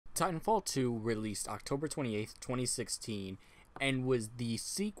Titanfall 2 released October 28th, 2016, and was the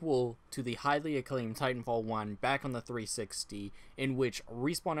sequel to the highly acclaimed Titanfall 1 back on the 360, in which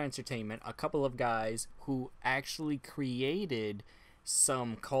Respawn Entertainment, a couple of guys who actually created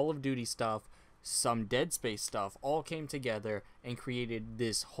some Call of Duty stuff, some Dead Space stuff, all came together and created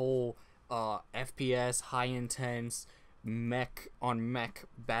this whole FPS, high-intense, mech on mech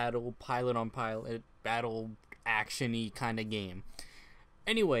battle, pilot on pilot, battle action-y kind of game.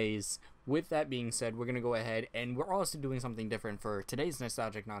 Anyways, with that being said, we're going to go ahead and we're also doing something different for today's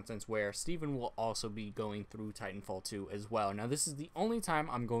Nostalgic Nonsense, where Steven will also be going through Titanfall 2 as well. Now, this is the only time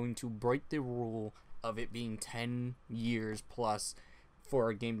I'm going to break the rule of it being 10 years plus for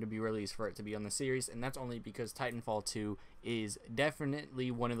a game to be released, for it to be on the series, and that's only because Titanfall 2 is definitely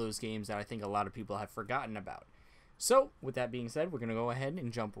one of those games that I think a lot of people have forgotten about. So, with that being said, we're going to go ahead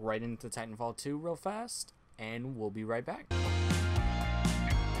and jump right into Titanfall 2 real fast, and we'll be right back.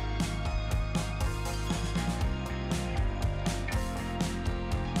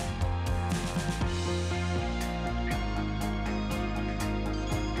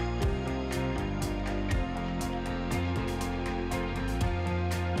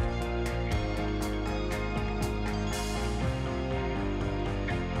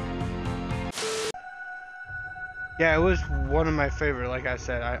 Yeah, it was one of my favorite, like I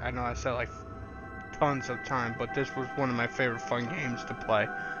said, I know I said like tons of time, but this was one of my favorite fun games to play.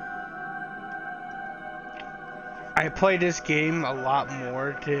 I played this game a lot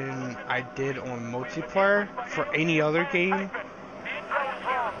more than I did on multiplayer for any other game,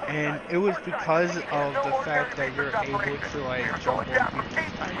 and it was because of the fact that you're able to like jump on people's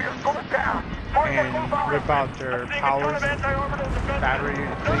titans and rip out their powers, battery things,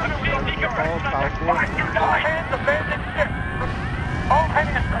 power.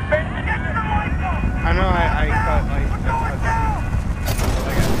 I know I cut like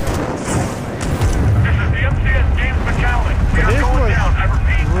this is the MCS James McAllen. But this was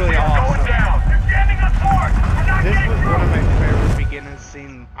really awesome. This was one of my favorite beginning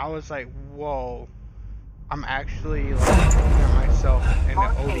scenes. I was like, whoa. I'm actually like looking at myself in the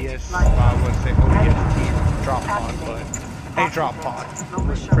ODS, I would say ODS drop pod, but a drop pod. It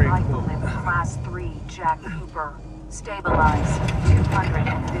was pretty cool. Class 3 Jack Cooper. Stabilize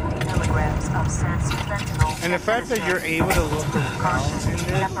 250 milligrams of sense fentanyl. And the fact that you're able to look around in this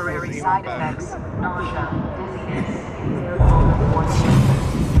temporary side effects, nausea, dizziness,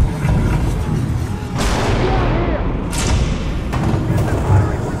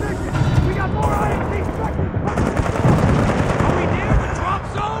 We got more IMC structures. Are we near the drop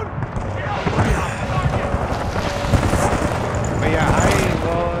zone? But yeah, I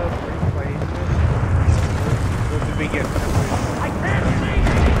love replaying this with the beginning. I can't see.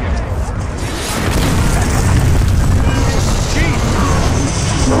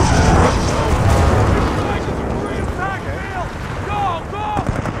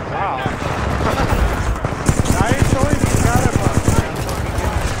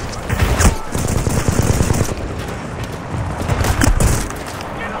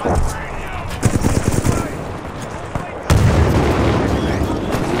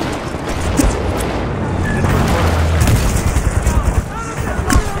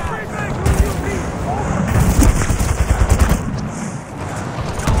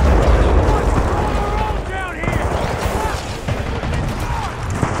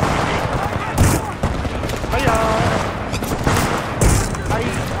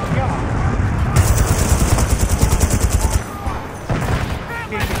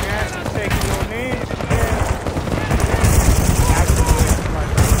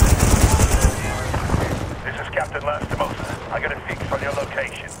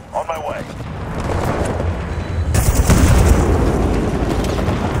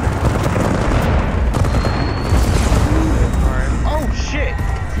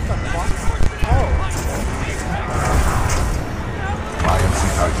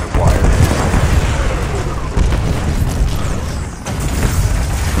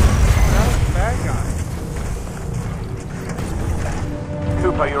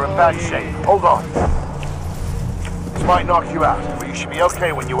 You're in bad shape. Hold on. This might knock you out, but you should be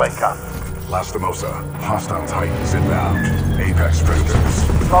okay when you wake up. Lastimosa, hostile Titans inbound. Apex predators.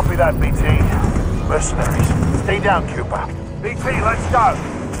 Copy that, BT. Mercenaries. Stay down, Cooper. BT, let's go!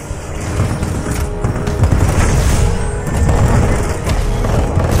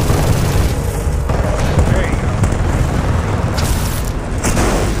 There you go.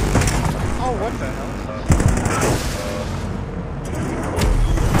 Oh, what the hell?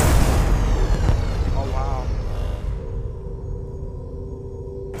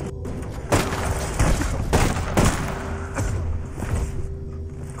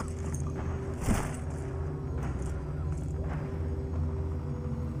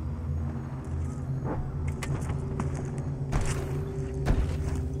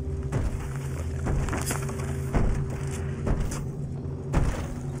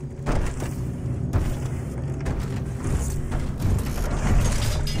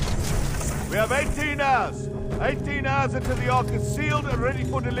 hours. 18 hours until the Ark is sealed and ready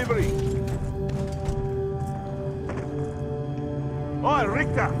for delivery. Oi,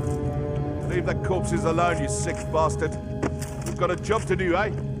 Richter! Leave the corpses alone, you sick bastard. We've got a job to do,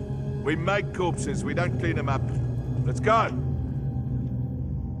 eh? We make corpses, we don't clean them up. Let's go!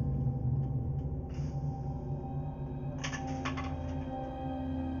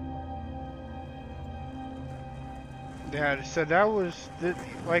 Yeah, so that was,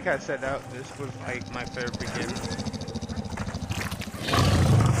 like I said, this was like my favorite beginning.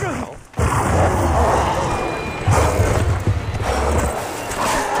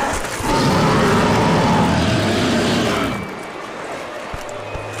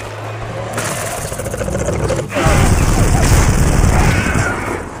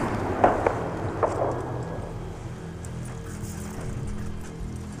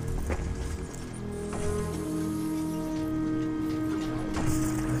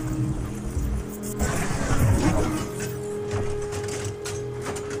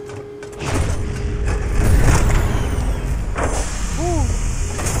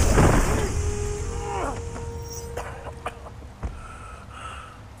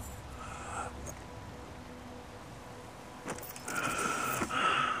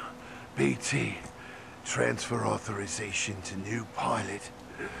 BT, transfer authorization to new pilot.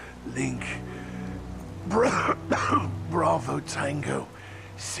 Link, Bravo Tango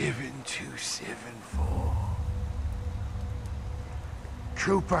 7274.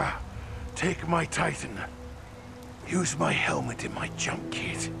 Trooper, take my Titan. Use my helmet and my jump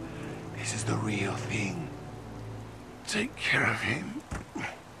kit. This is the real thing. Take care of him.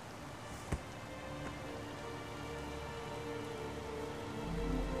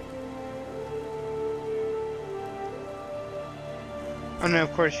 And then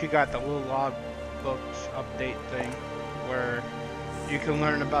of course you got the little log books update thing where you can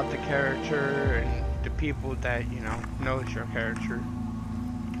learn about the character and the people that, you knows your character.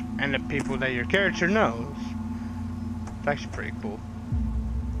 And the people that your character knows. It's actually pretty cool.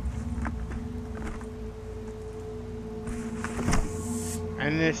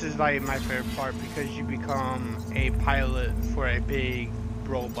 And this is like my favorite part because you become a pilot for a big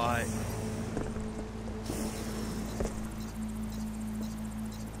robot.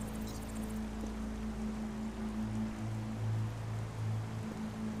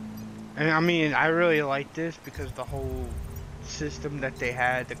 And I mean, I really like this because the whole system that they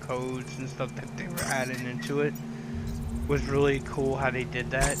had, the codes and stuff that they were adding into it, was really cool how they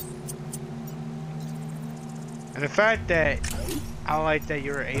did that. And the fact that I like that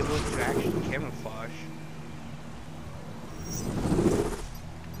you're able to actually camouflage.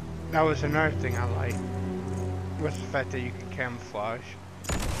 That was another thing I liked, was the fact that you could camouflage.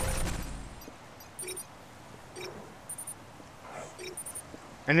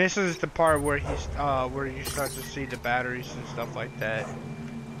 And this is the part where where you start to see the batteries and stuff like that.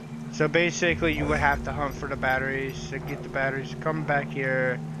 So basically, you would have to hunt for the batteries to get the batteries, come back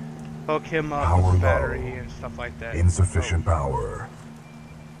here, hook him up with the battery and stuff like that. Insufficient power.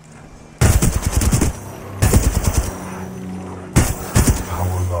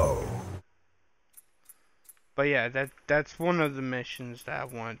 Power low. But yeah, that's one of the missions that I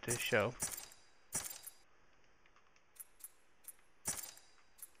wanted to show.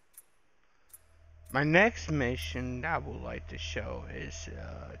 My next mission I would like to show is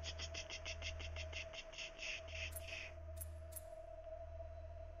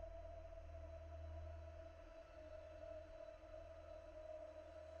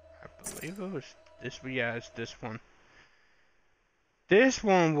I believe it was this. Yeah, it's this one. This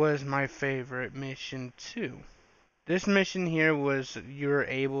one was my favorite mission too. This mission here was you're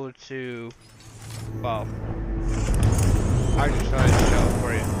able to, well, I just thought I'd show it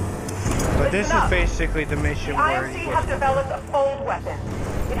for you. But this is basically the mission where IMC has developed a fold weapon.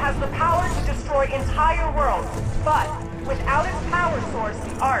 It has the power to destroy entire worlds, but without its power source,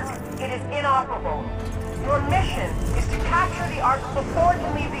 the Ark, it is inoperable. Your mission is to capture the Ark before it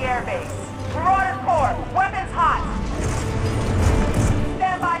can leave the airbase. Marauder Corps, weapons hot!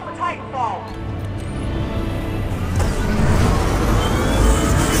 Stand by for Titanfall.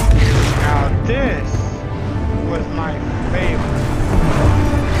 Now this was my favorite.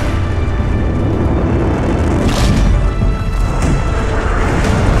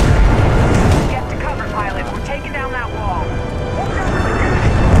 Pilot, we're taking down that wall.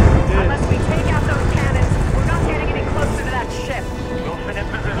 Unless we take out those cannons, we're not getting any closer to that ship. Wilson in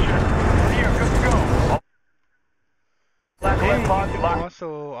position. Here, good to go. Also,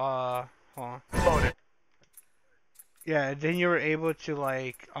 hold on. Loaded. Yeah, then you were able to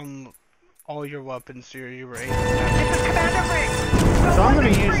like all your weapons here. You were able to. This is Commander Briggs. So I'm gonna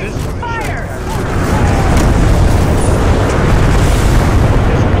use this one to show you guys.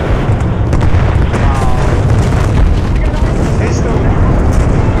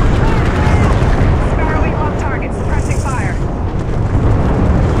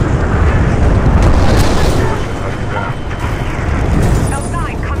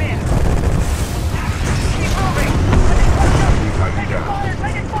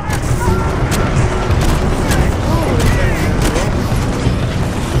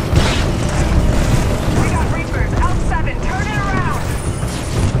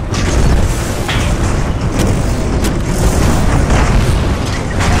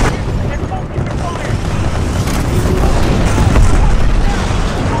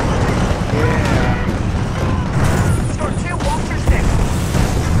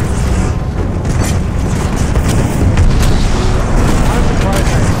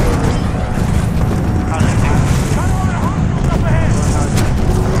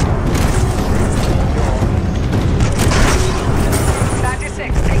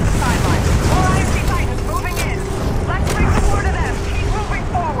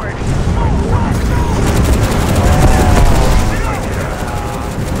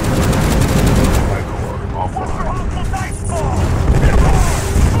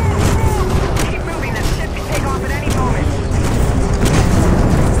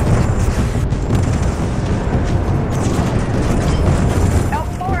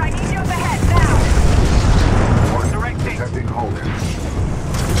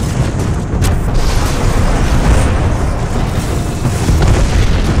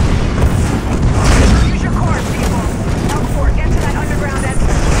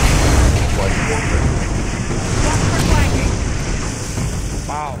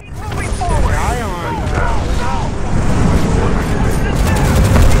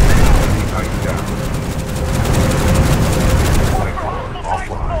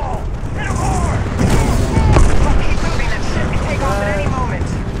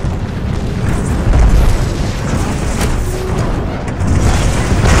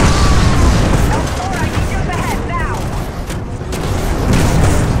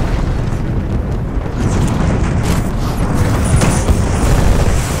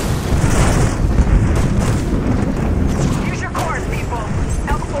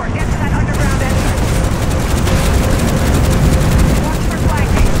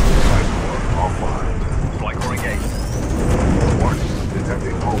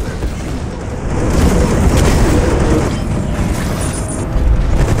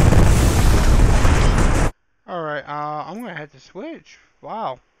 had to switch.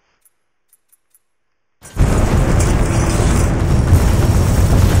 Wow.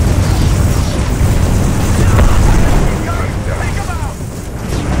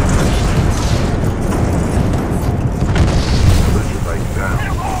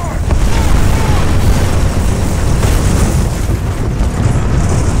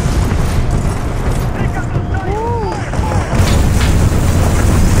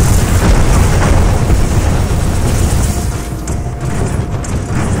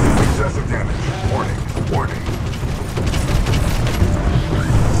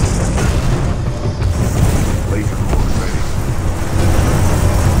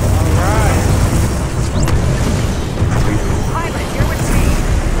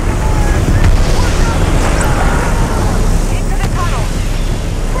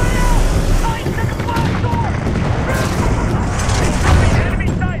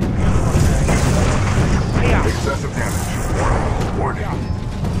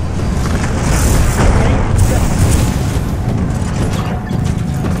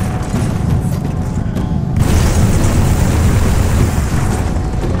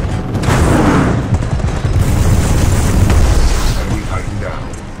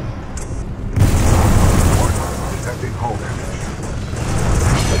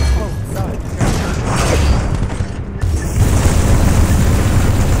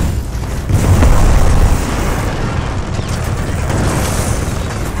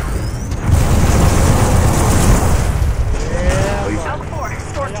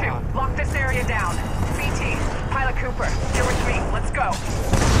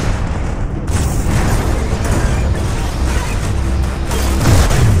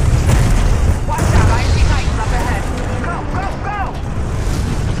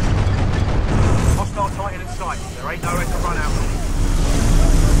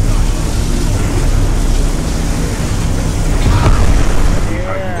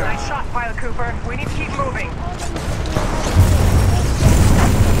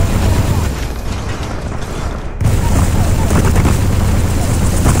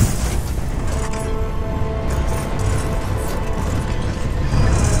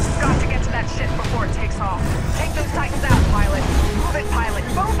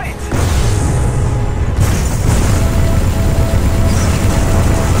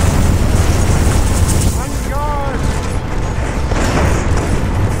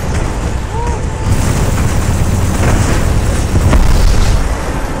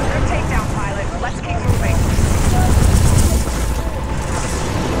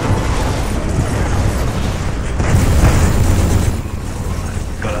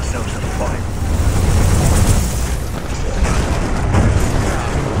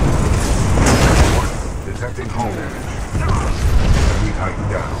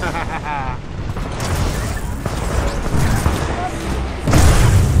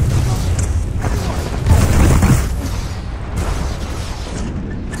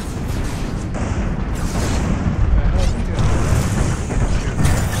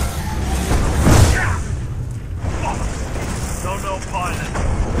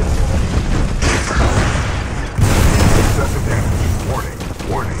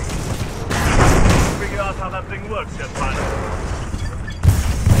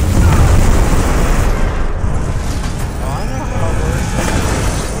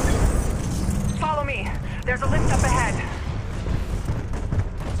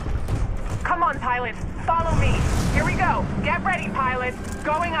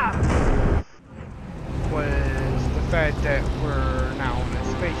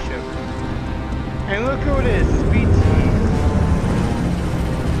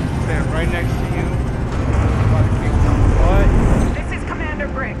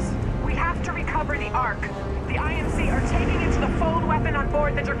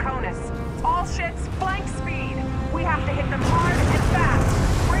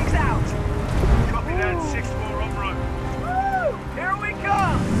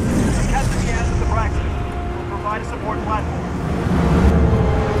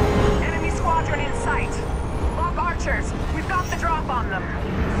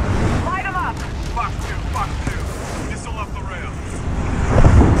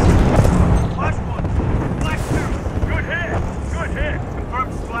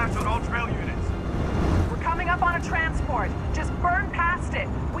 Transport. Just burn past it.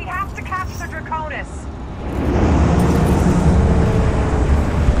 We have to catch the Draconis.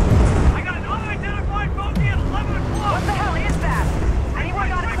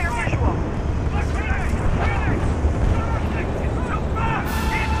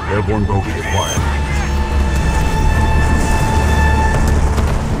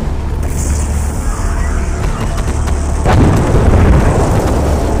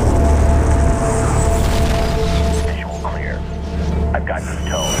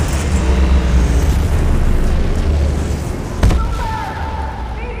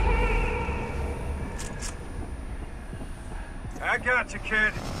 Back at you,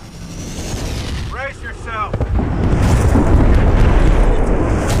 kid. Brace yourself.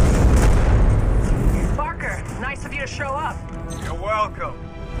 Barker, nice of you to show up. You're welcome.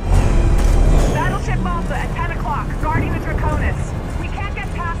 Battleship Malta at 10 o'clock, guarding the Draconis. We can't get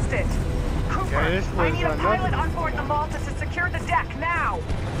past it. Cooper, Yeah, this I was need a another- pilot on board the Malta to secure the deck now.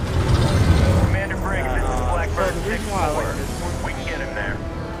 Commander Briggs, this is Blackbird So the reason why I like 6-4. this one, We can get him there.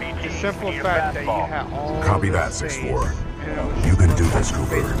 the BG, simple need a fact that you fastball. had all Copy the that, space, 6-4. and it was You can do just this, a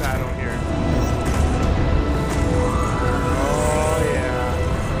Cooper. space battle here. Oh yeah.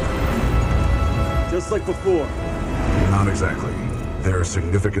 Just like before. Not exactly. There are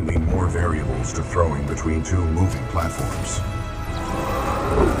significantly more variables to throwing between two moving platforms.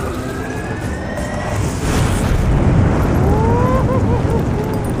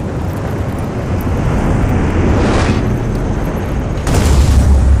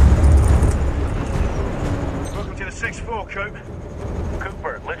 Welcome to the 6-4, Coop.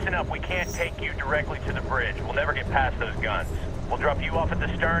 Cooper, listen up. We can't take you directly to the bridge. We'll never get past those guns. We'll drop you off at the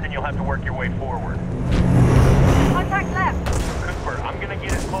stern and you'll have to work your way forward. Contact left. Cooper, I'm gonna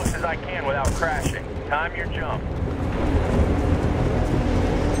get as close as I can without crashing. Time your jump.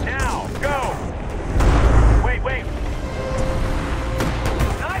 Now, go! Wait.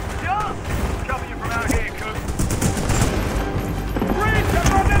 Nice jump! Cover you from out here, Coop. Freeze!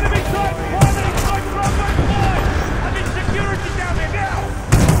 Cover on enemy side! Enemy side from my side! I need security down there now!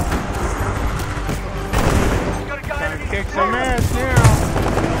 Got a guy Time to underneath kick the some road. ass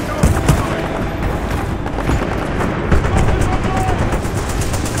now.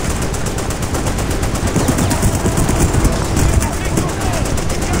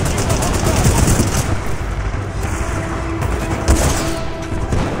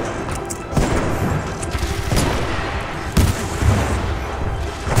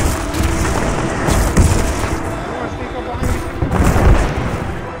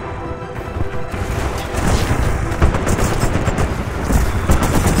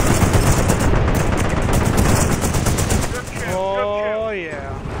 Oh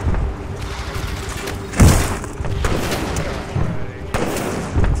yeah.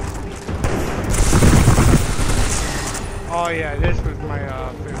 Oh yeah, this was my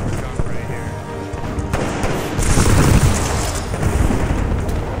favorite gun right here.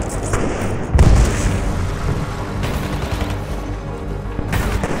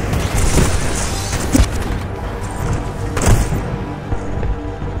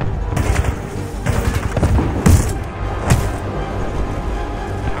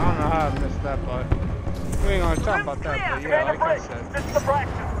 I don't know how I missed that, but we ain't gonna talk about that. But yeah, Commander like I Briggs, said. this is the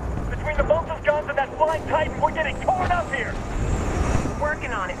Braxton. Between the Bolter's guns and that flying Titan, we're getting torn up here.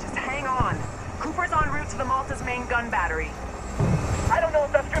 Working on it, just hang on. Cooper's en route to the Malta's main gun battery. I don't know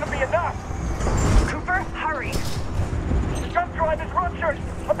if that's gonna be enough. Cooper, hurry. The gun drive is ruptured.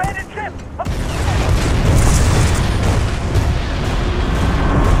 Abandoned ship.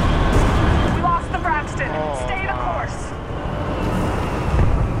 We lost the Braxton. Oh, Stay the wow. course.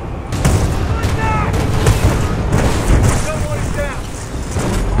 Someone's down.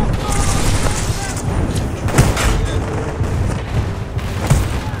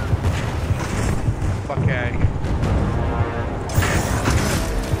 Fuck out of here.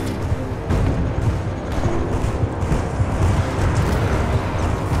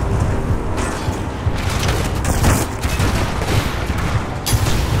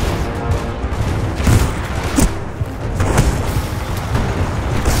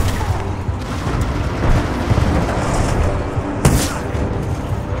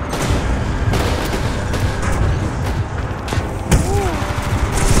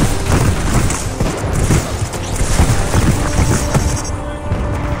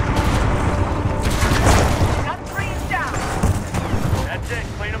 Gun 3 is down. That's it.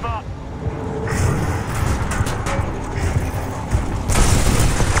 Clean them up.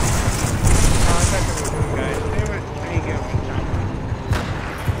 Oh, I thought that was good, guys. Damn it. I ain't getting one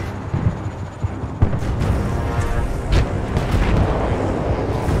time.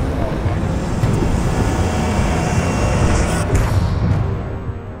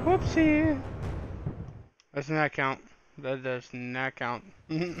 Whoopsie. Does not count. That does not count.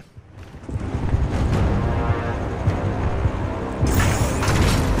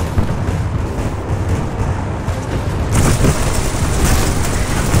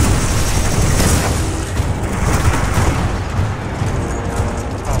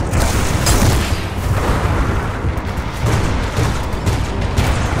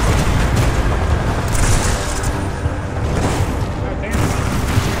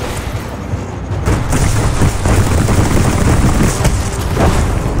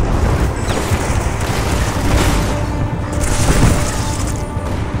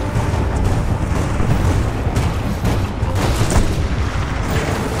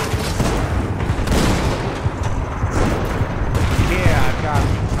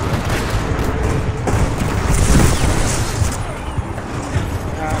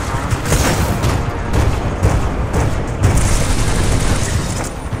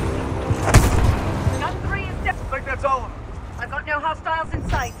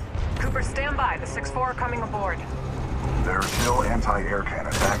 sight. Cooper, stand by. The 6-4 are coming aboard. There are still anti-air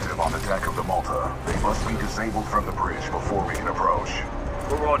cannons active on the deck of the Malta. They must be disabled from the bridge before we can approach.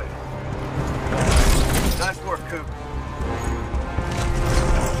 We're on it. Nice work, Coop.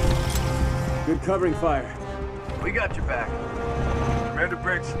 Good covering fire. We got your back. Commander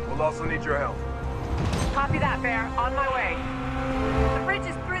Briggs, we'll also need your help. Copy that, Bear. On my way. The bridge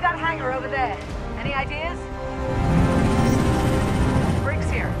is through that hangar over there. Any ideas? Briggs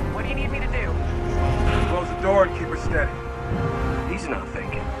here. What do you need me to do? Close the door and keep her steady. He's not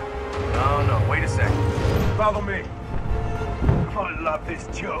thinking. No, no, wait a second. Follow me. I love this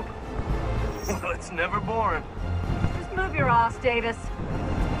job. Well, it's never boring. Just move your ass, Davis.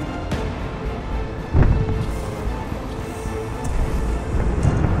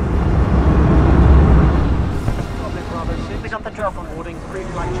 We got the drop on boarding. Green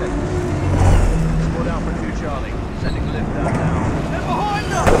flag check. Squad Alpha 2 Charlie. Sending lift out now. They're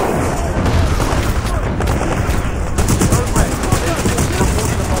behind us!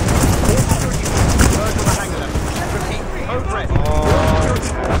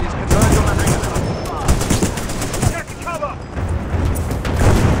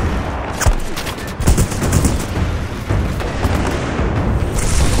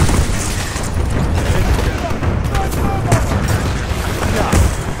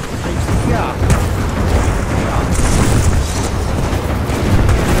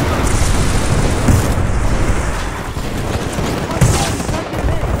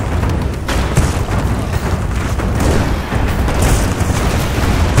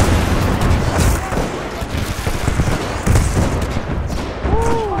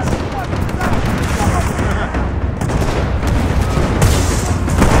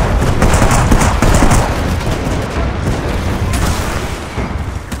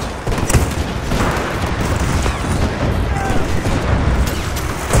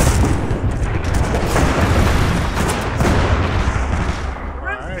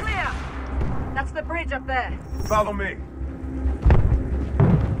 Follow me.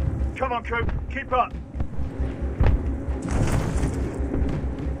 Come on, Coop. Keep up.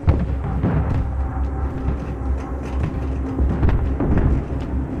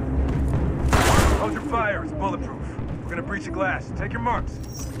 Hold your fire. It's bulletproof. We're gonna breach the glass. Take your marks.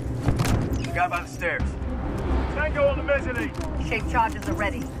 Guy by the stairs. Tango on the mezzanine. Shape charges are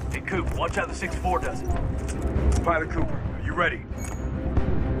ready. Hey, Coop, watch how the 6-4 does it. Pilot Cooper, are you ready?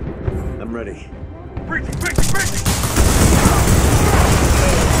 I'm ready. Breaching, breaching, breaching!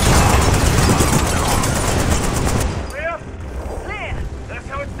 Clear? Clear! That's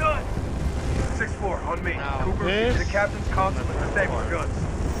how it's done. 6-4, on me. Now Cooper, this- get to the captain's console and disable the guns.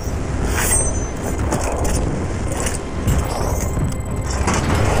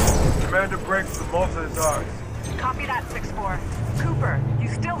 Commander Briggs, the Malta is ours. Copy that, 6-4. Cooper, you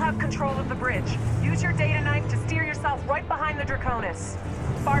still have control of the bridge. Use your data knife to steer yourself right behind the Draconis.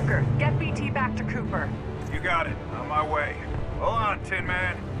 Barker, get BT back to Cooper. You got it. On my way. Hold on, Tin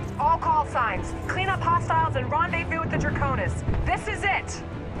Man. All call signs. Clean up hostiles and rendezvous with the Draconis. This is it!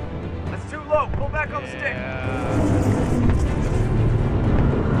 That's too low. Pull back on the stick.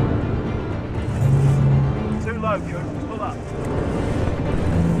 Too low, Coop. Pull up.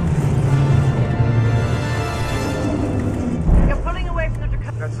 You're pulling away from the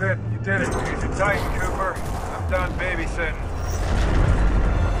Draconis. That's it. You did it. Easy tight, Cooper. I'm done babysitting.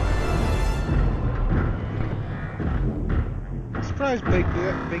 Surprise,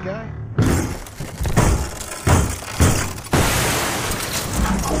 big guy.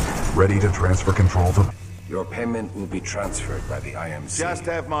 Ready to transfer control to... Your payment will be transferred by the IMC. Just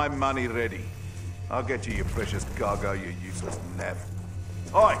have my money ready. I'll get you your precious cargo, you useless nav.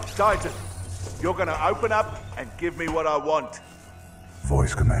 Oi, Titan! You're gonna open up and give me what I want.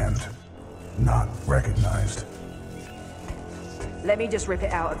 Voice command. Not recognized. Let me just rip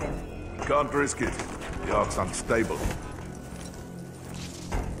it out of him. Can't risk it. The Ark's unstable.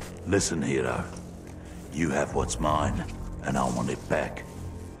 Listen, hero. You have what's mine, and I want it back.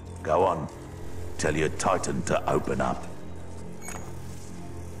 Go on. Tell your Titan to open up.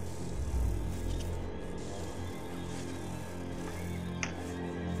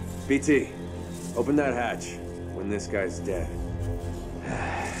 BT, open that hatch when this guy's dead.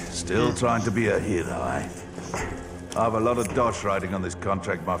 Still trying to be a hero, eh? I have a lot of dosh riding on this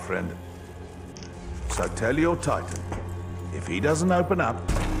contract, my friend. So tell your Titan, if he doesn't open up,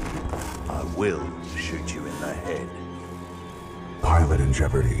 I will shoot you in the head. Pilot in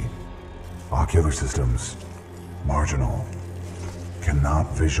jeopardy. Ocular systems. Marginal. Cannot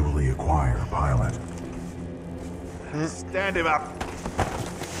visually acquire pilot. Stand him up.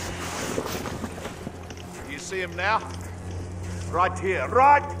 You see him now? Right here,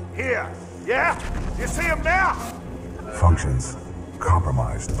 right here. Yeah? You see him now? Functions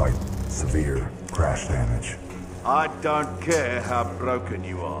compromised by severe crash damage. I don't care how broken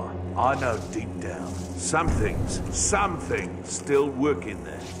you are. I know deep down, some things still work in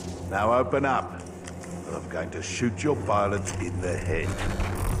there. Now open up, or I'm going to shoot your pilots in the head.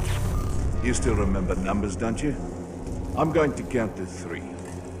 You still remember numbers, don't you? I'm going to count to 3.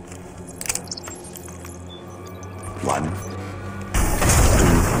 1, 2, 3.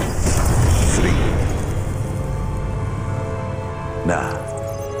 Nah,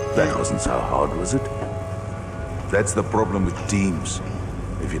 that wasn't so hard, was it? That's the problem with teams.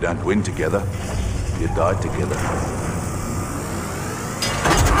 If you don't win together, you die together.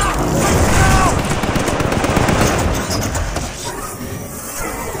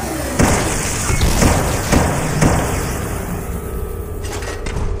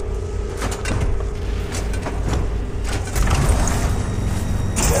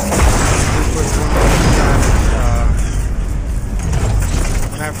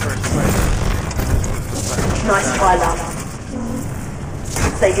 Nice try, love.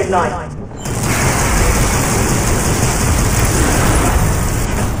 Say goodnight.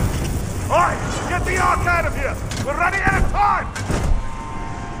 Alright, get the Ark out of here! We're running out of time!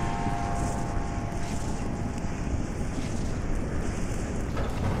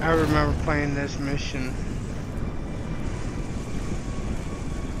 I remember playing this mission.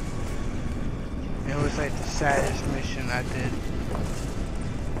 It was like the saddest mission I did.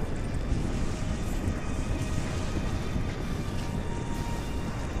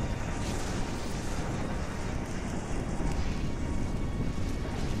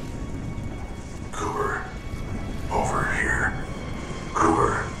 Cooper, over here.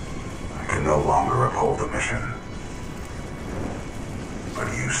 Cooper, I can no longer uphold the mission. But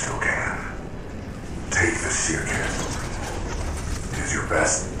you still can. Take the seer kit. It is your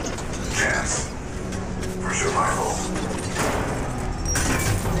best chance for survival.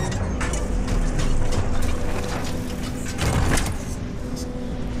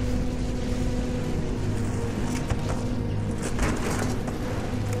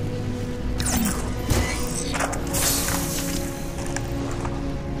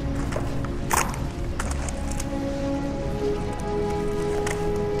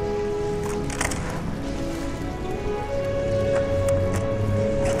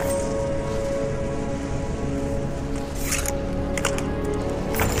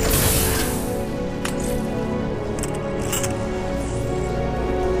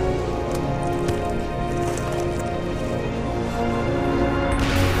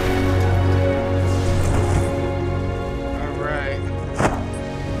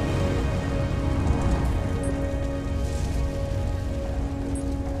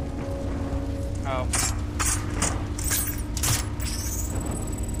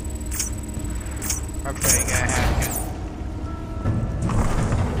 Okay, gotta hack it.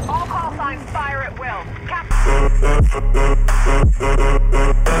 All call signs fire at will. Cap